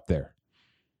one's up there.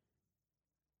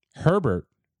 Herbert,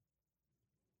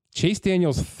 Chase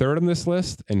Daniel's third on this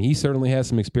list, and he certainly has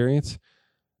some experience.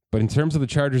 But in terms of the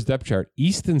Chargers depth chart,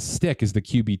 Easton Stick is the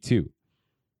QB2.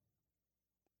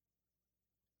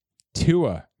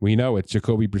 Tua, we know it's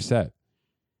Jacoby Brissett.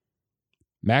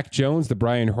 Mac Jones, the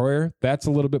Brian Hoyer, that's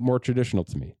a little bit more traditional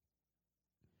to me.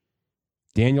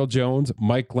 Daniel Jones,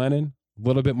 Mike Glennon, a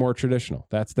little bit more traditional.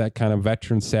 That's that kind of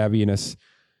veteran savviness,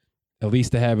 at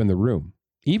least to have in the room.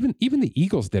 Even the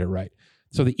Eagles did it right.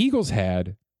 So the Eagles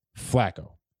had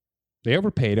Flacco. They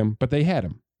overpaid him, but they had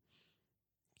him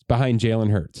behind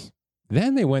Jalen Hurts.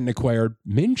 Then they went and acquired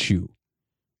Minshew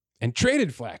and traded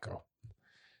Flacco.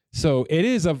 So it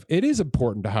is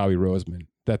important to Howie Roseman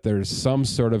that there's some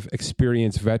sort of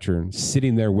experienced veteran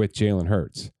sitting there with Jalen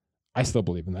Hurts. I still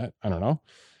believe in that. I don't know.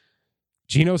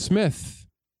 Geno Smith,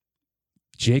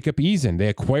 Jacob Eason, they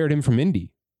acquired him from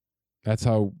Indy. That's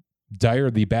how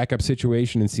dire the backup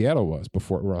situation in Seattle was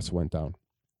before Russ went down.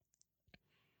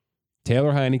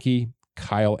 Taylor Heineke,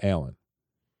 Kyle Allen.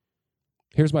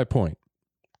 Here's my point,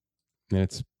 and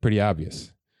it's pretty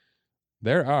obvious.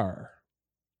 There are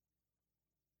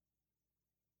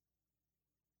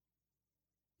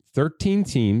 13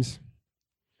 teams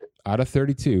out of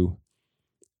 32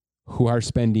 who are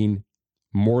spending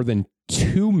more than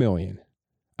 $2 million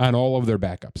on all of their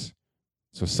backups.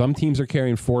 So some teams are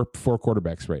carrying four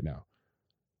quarterbacks right now.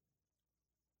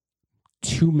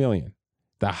 $2 million.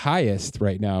 The highest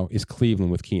right now is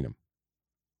Cleveland with Keenum.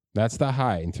 That's the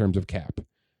high in terms of cap.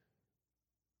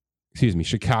 Excuse me,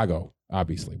 Chicago,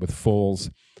 obviously, with Foles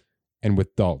and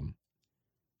with Dalton.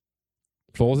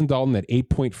 Foles and Dalton at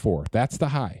 8.4. That's the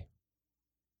high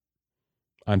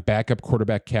on backup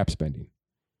quarterback cap spending.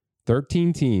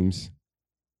 13 teams,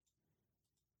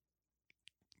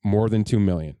 more than $2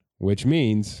 million, which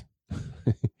means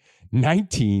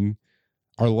 19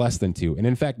 are less than 2. And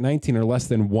in fact, 19 are less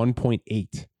than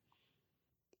 1.8.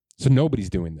 So nobody's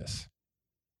doing this.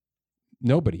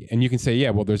 Nobody. And you can say,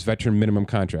 yeah, well, there's veteran minimum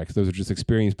contracts. Those are just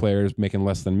experienced players making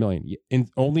less than $1 million.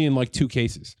 Only in like 2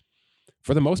 cases.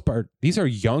 For the most part, these are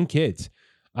young kids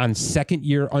on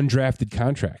second-year undrafted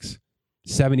contracts.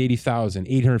 $780,000,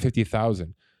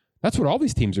 $850,000. That's what all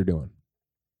these teams are doing.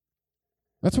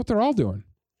 That's what they're all doing.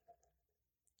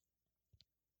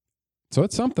 So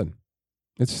it's something.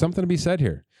 It's something to be said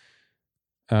here.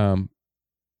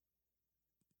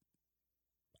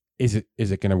 Is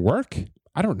it going to work?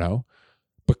 I don't know.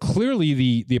 But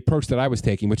clearly the approach that I was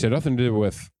taking, which had nothing to do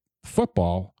with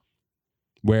football,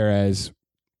 whereas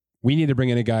we need to bring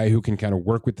in a guy who can kind of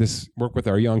work with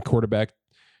our young quarterback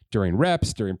during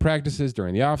reps, during practices,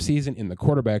 during the offseason, in the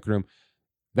quarterback room,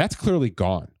 that's clearly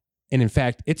gone. And in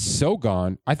fact, it's so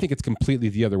gone, I think it's completely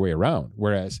the other way around.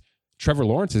 Whereas Trevor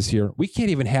Lawrence is here, we can't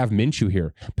even have Minshew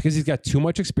here because he's got too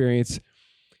much experience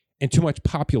and too much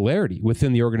popularity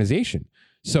within the organization.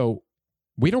 So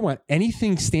we don't want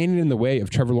anything standing in the way of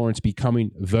Trevor Lawrence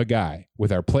becoming the guy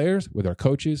with our players, with our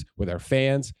coaches, with our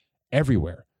fans,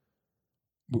 everywhere.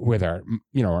 With our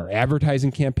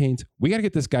advertising campaigns. We got to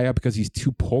get this guy up because he's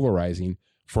too polarizing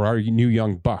for our new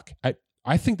young buck.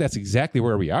 I think that's exactly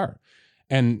where we are.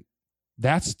 And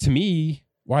that's, to me,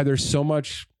 why there's so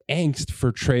much angst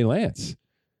for Trey Lance.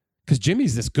 Because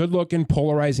Jimmy's this good-looking,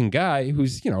 polarizing guy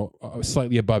who's,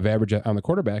 slightly above average on the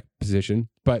quarterback position.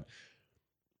 But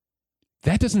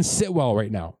that doesn't sit well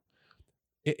right now.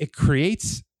 It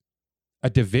creates a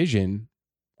division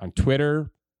on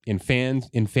Twitter, in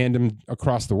fandom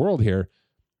across the world here,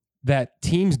 that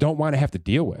teams don't want to have to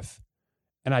deal with.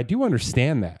 And I do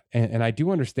understand that. And I do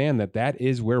understand that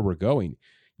is where we're going.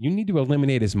 You need to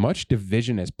eliminate as much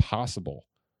division as possible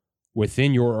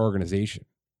within your organization.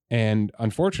 And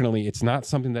unfortunately, it's not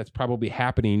something that's probably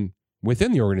happening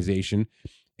within the organization.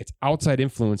 It's outside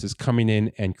influences coming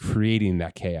in and creating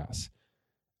that chaos.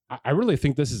 I really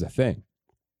think this is a thing.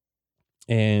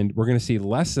 And we're going to see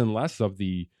less and less of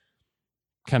the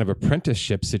kind of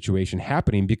apprenticeship situation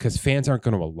happening because fans aren't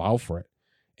going to allow for it.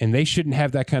 And they shouldn't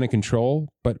have that kind of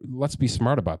control, but let's be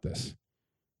smart about this.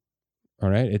 All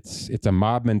right? It's a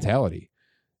mob mentality.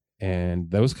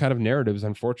 And those kind of narratives,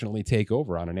 unfortunately, take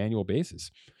over on an annual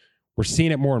basis. We're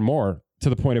seeing it more and more to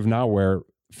the point of now where,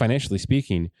 financially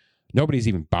speaking, nobody's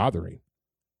even bothering.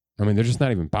 I mean, they're just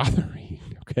not even bothering,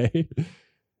 okay?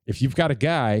 If you've got a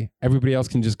guy, everybody else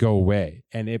can just go away.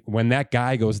 And when that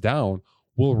guy goes down,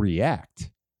 we'll react.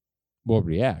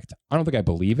 I don't think I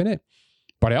believe in it,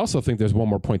 but I also think there's one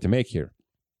more point to make here.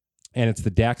 And it's the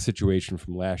Dak situation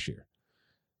from last year.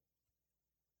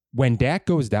 When Dak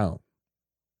goes down,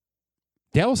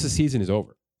 Dallas' season is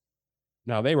over.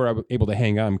 Now, they were able to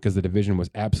hang on because the division was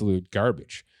absolute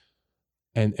garbage.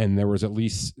 And there was at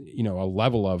least, a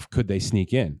level of could they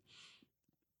sneak in.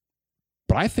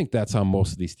 But I think that's how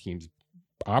most of these teams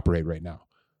operate right now.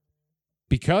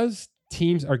 Because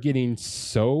teams are giving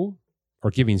so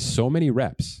many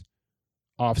reps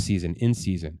off season, in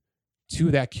season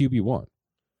to that QB1.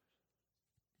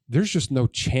 There's just no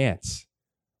chance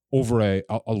over a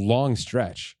long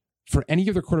stretch for any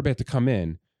other quarterback to come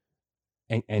in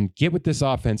and get with this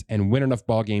offense and win enough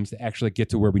ball games to actually get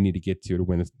to where we need to get to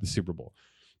win the Super Bowl.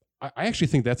 I actually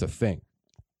think that's a thing.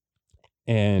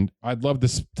 And I'd love to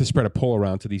spread a poll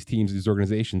around to these teams, these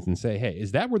organizations, and say, hey,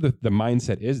 is that where the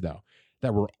mindset is now?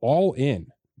 That we're all in,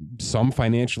 some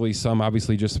financially, some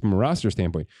obviously just from a roster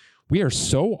standpoint. We are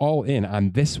so all in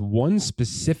on this one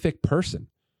specific person,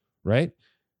 right?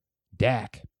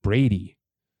 Dak, Brady,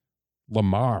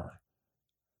 Lamar,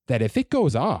 that if it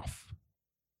goes off,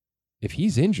 if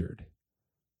he's injured,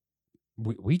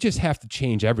 we just have to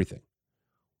change everything.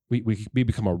 We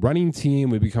become a running team.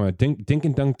 We become a dink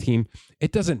and dunk team.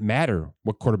 It doesn't matter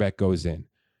what quarterback goes in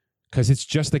because it's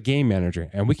just a game manager,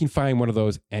 and we can find one of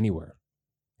those anywhere.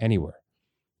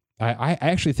 I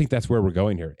actually think that's where we're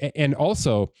going here. And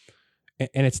also,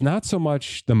 and it's not so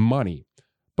much the money,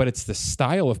 but it's the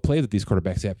style of play that these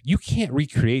quarterbacks have. You can't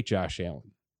recreate Josh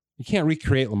Allen. You can't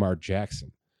recreate Lamar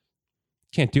Jackson.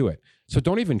 Can't do it. So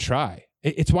don't even try.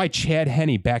 It's why Chad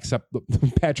Henne backs up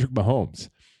Patrick Mahomes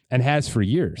and has for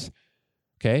years.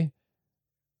 Okay?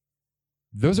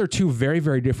 Those are two very,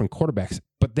 very different quarterbacks,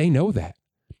 but they know that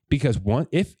because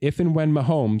if and when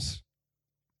Mahomes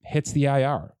hits the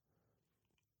IR,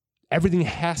 everything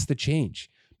has to change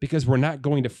because we're not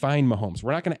going to find Mahomes.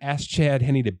 We're not going to ask Chad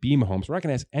Henne to be Mahomes. We're not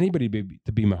going to ask anybody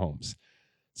to be Mahomes.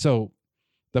 So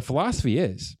the philosophy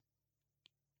is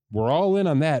we're all in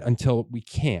on that until we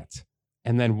can't.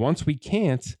 And then once we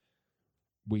can't,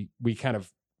 we kind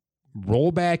of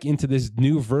roll back into this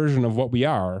new version of what we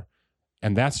are,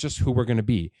 and that's just who we're going to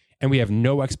be. And we have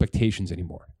no expectations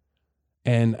anymore.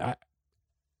 And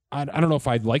I don't know if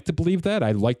I'd like to believe that.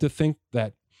 I'd like to think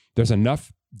that there's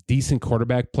enough decent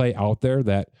quarterback play out there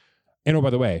that, and oh, by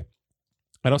the way,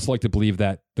 I'd also like to believe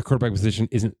that the quarterback position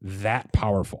isn't that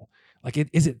powerful. Like,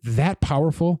 is it that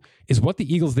powerful? Is what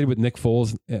the Eagles did with Nick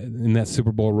Foles in that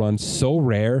Super Bowl run so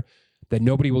rare that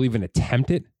nobody will even attempt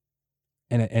it?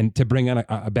 And to bring on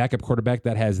a backup quarterback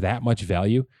that has that much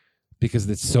value because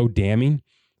it's so damning.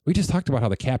 We just talked about how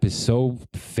the cap is so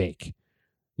fake,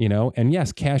 and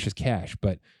yes, cash is cash,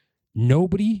 but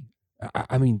nobody,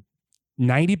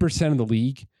 90% of the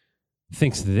league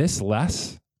thinks this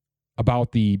less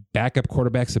about the backup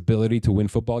quarterback's ability to win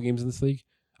football games in this league.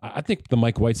 I think the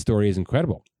Mike White story is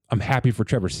incredible. I'm happy for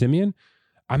Trevor Siemian.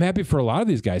 I'm happy for a lot of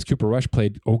these guys. Cooper Rush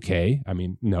played okay.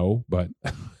 No, but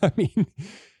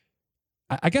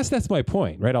I guess that's my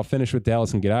point, right? I'll finish with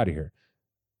Dallas and get out of here.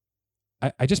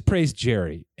 I just praised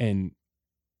Jerry and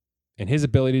his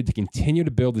ability to continue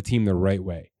to build the team the right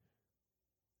way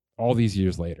all these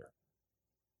years later.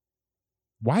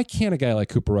 Why can't a guy like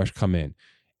Cooper Rush come in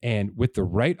and with the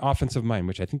right offensive mind,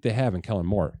 which I think they have in Kellen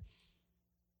Moore,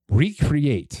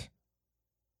 recreate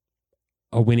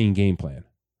a winning game plan?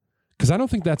 Because I don't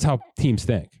think that's how teams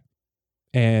think.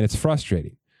 And it's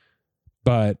frustrating.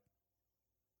 But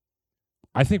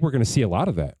I think we're going to see a lot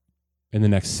of that in the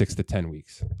next 6 to 10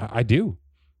 weeks. I do.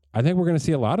 I think we're going to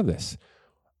see a lot of this.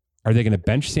 Are they going to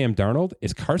bench Sam Darnold?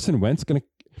 Is Carson Wentz going to...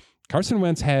 Carson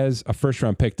Wentz has a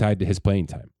first-round pick tied to his playing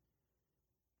time.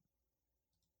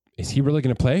 Is he really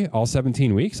going to play all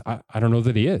 17 weeks? I don't know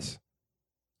that he is.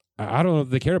 I don't know if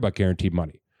they care about guaranteed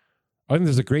money. I think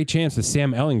there's a great chance that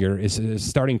Sam Ehlinger is a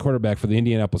starting quarterback for the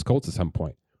Indianapolis Colts at some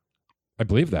point. I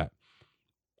believe that.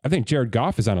 I think Jared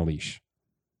Goff is on a leash.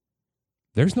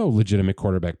 There's no legitimate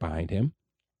quarterback behind him.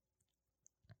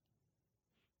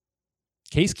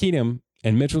 Case Keenum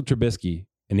and Mitchell Trubisky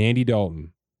and Andy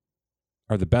Dalton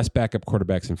are the best backup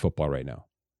quarterbacks in football right now.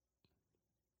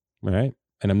 All right?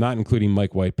 And I'm not including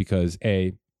Mike White because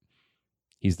A,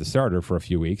 he's the starter for a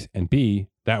few weeks, and B,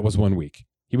 that was 1 week.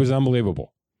 He was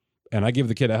unbelievable. And I give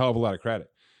the kid a hell of a lot of credit.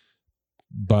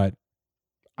 But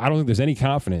I don't think there's any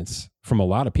confidence from a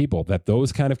lot of people that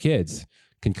those kind of kids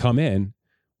can come in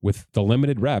with the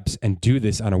limited reps and do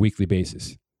this on a weekly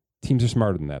basis. Teams are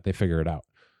smarter than that. They figure it out.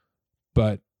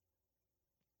 But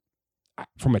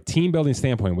from a team building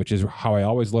standpoint, which is how I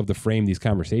always love to frame these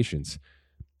conversations,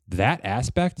 that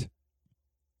aspect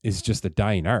is just a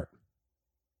dying art.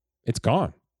 It's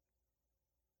gone.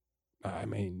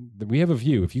 We have a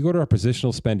view. If you go to our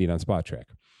positional spending on Spot Track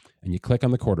and you click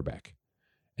on the quarterback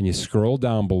and you scroll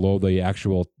down below the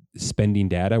actual spending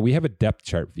data, we have a depth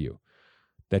chart view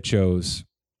that shows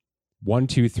 1,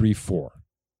 2, 3, 4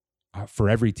 for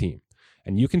every team.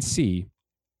 And you can see,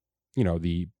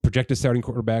 the projected starting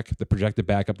quarterback, the projected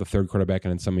backup, the third quarterback,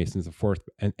 and in some instances the fourth,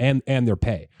 and their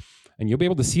pay. And you'll be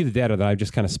able to see the data that I've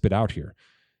just kind of spit out here.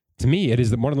 To me, it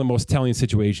is one of the most telling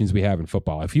situations we have in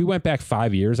football. If you went back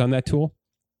 5 years on that tool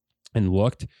and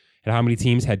looked at how many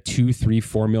teams had 2, 3,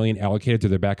 4 million allocated to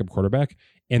their backup quarterback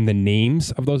and the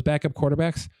names of those backup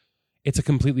quarterbacks, it's a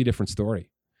completely different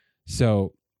story.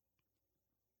 So,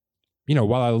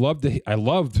 while I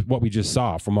loved what we just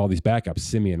saw from all these backups,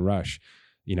 Simeon, Rush,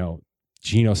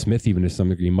 Geno Smith, even to some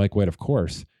degree, Mike White, of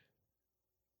course,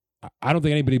 I don't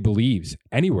think anybody believes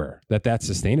anywhere that that's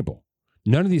sustainable.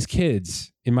 None of these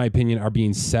kids, in my opinion, are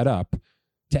being set up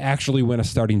to actually win a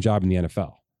starting job in the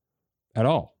NFL at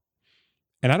all.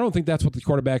 And I don't think that's what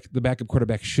the backup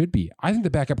quarterback should be. I think the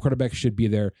backup quarterback should be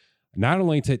there not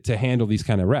only to handle these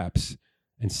kind of reps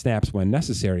and snaps when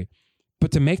necessary,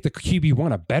 but to make the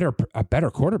QB1 a better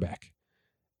quarterback.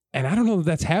 And I don't know that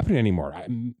that's happening anymore.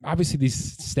 Obviously,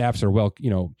 these staffs are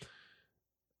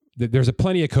there's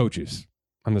plenty of coaches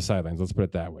on the sidelines. Let's put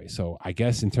it that way. So I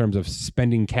guess in terms of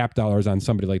spending cap dollars on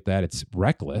somebody like that, it's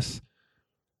reckless,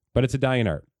 but it's a dying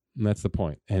art. And that's the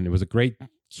point. And it was a great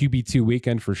QB2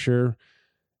 weekend for sure.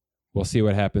 we'll see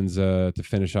what happens to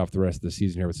finish off the rest of the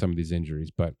season here with some of these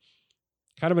injuries. But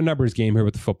kind of a numbers game here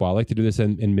with the football. I like to do this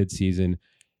in midseason.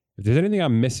 If there's anything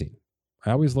I'm missing,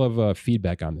 I always love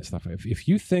feedback on this stuff. If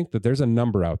you think that there's a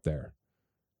number out there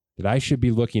that I should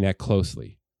be looking at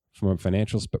closely from a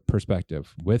financial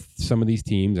perspective with some of these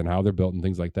teams and how they're built and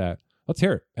things like that, let's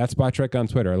hear it. At Spot Trek on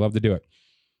Twitter. I love to do it.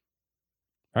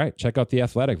 All right, check out The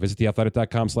Athletic. Visit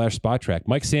theathletic.com/SpotTrack.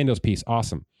 Mike Sanders' piece,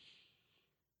 awesome.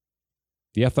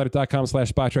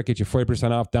 Theathletic.com/SpotTrack. Get you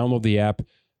 40% off. Download the app.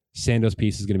 Sando's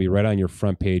piece is going to be right on your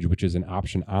front page, which is an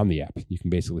option on the app. You can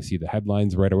basically see the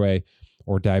headlines right away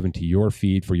or dive into your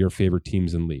feed for your favorite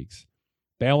teams and leagues.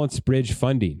 Balanced Bridge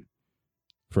funding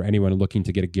for anyone looking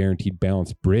to get a guaranteed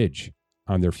balanced bridge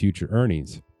on their future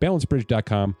earnings.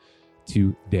 Balancedbridge.com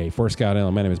today. For Scott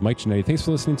Allen, my name is Mike Giannetti. Thanks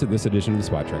for listening to this edition of the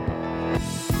Spot Track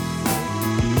Podcast.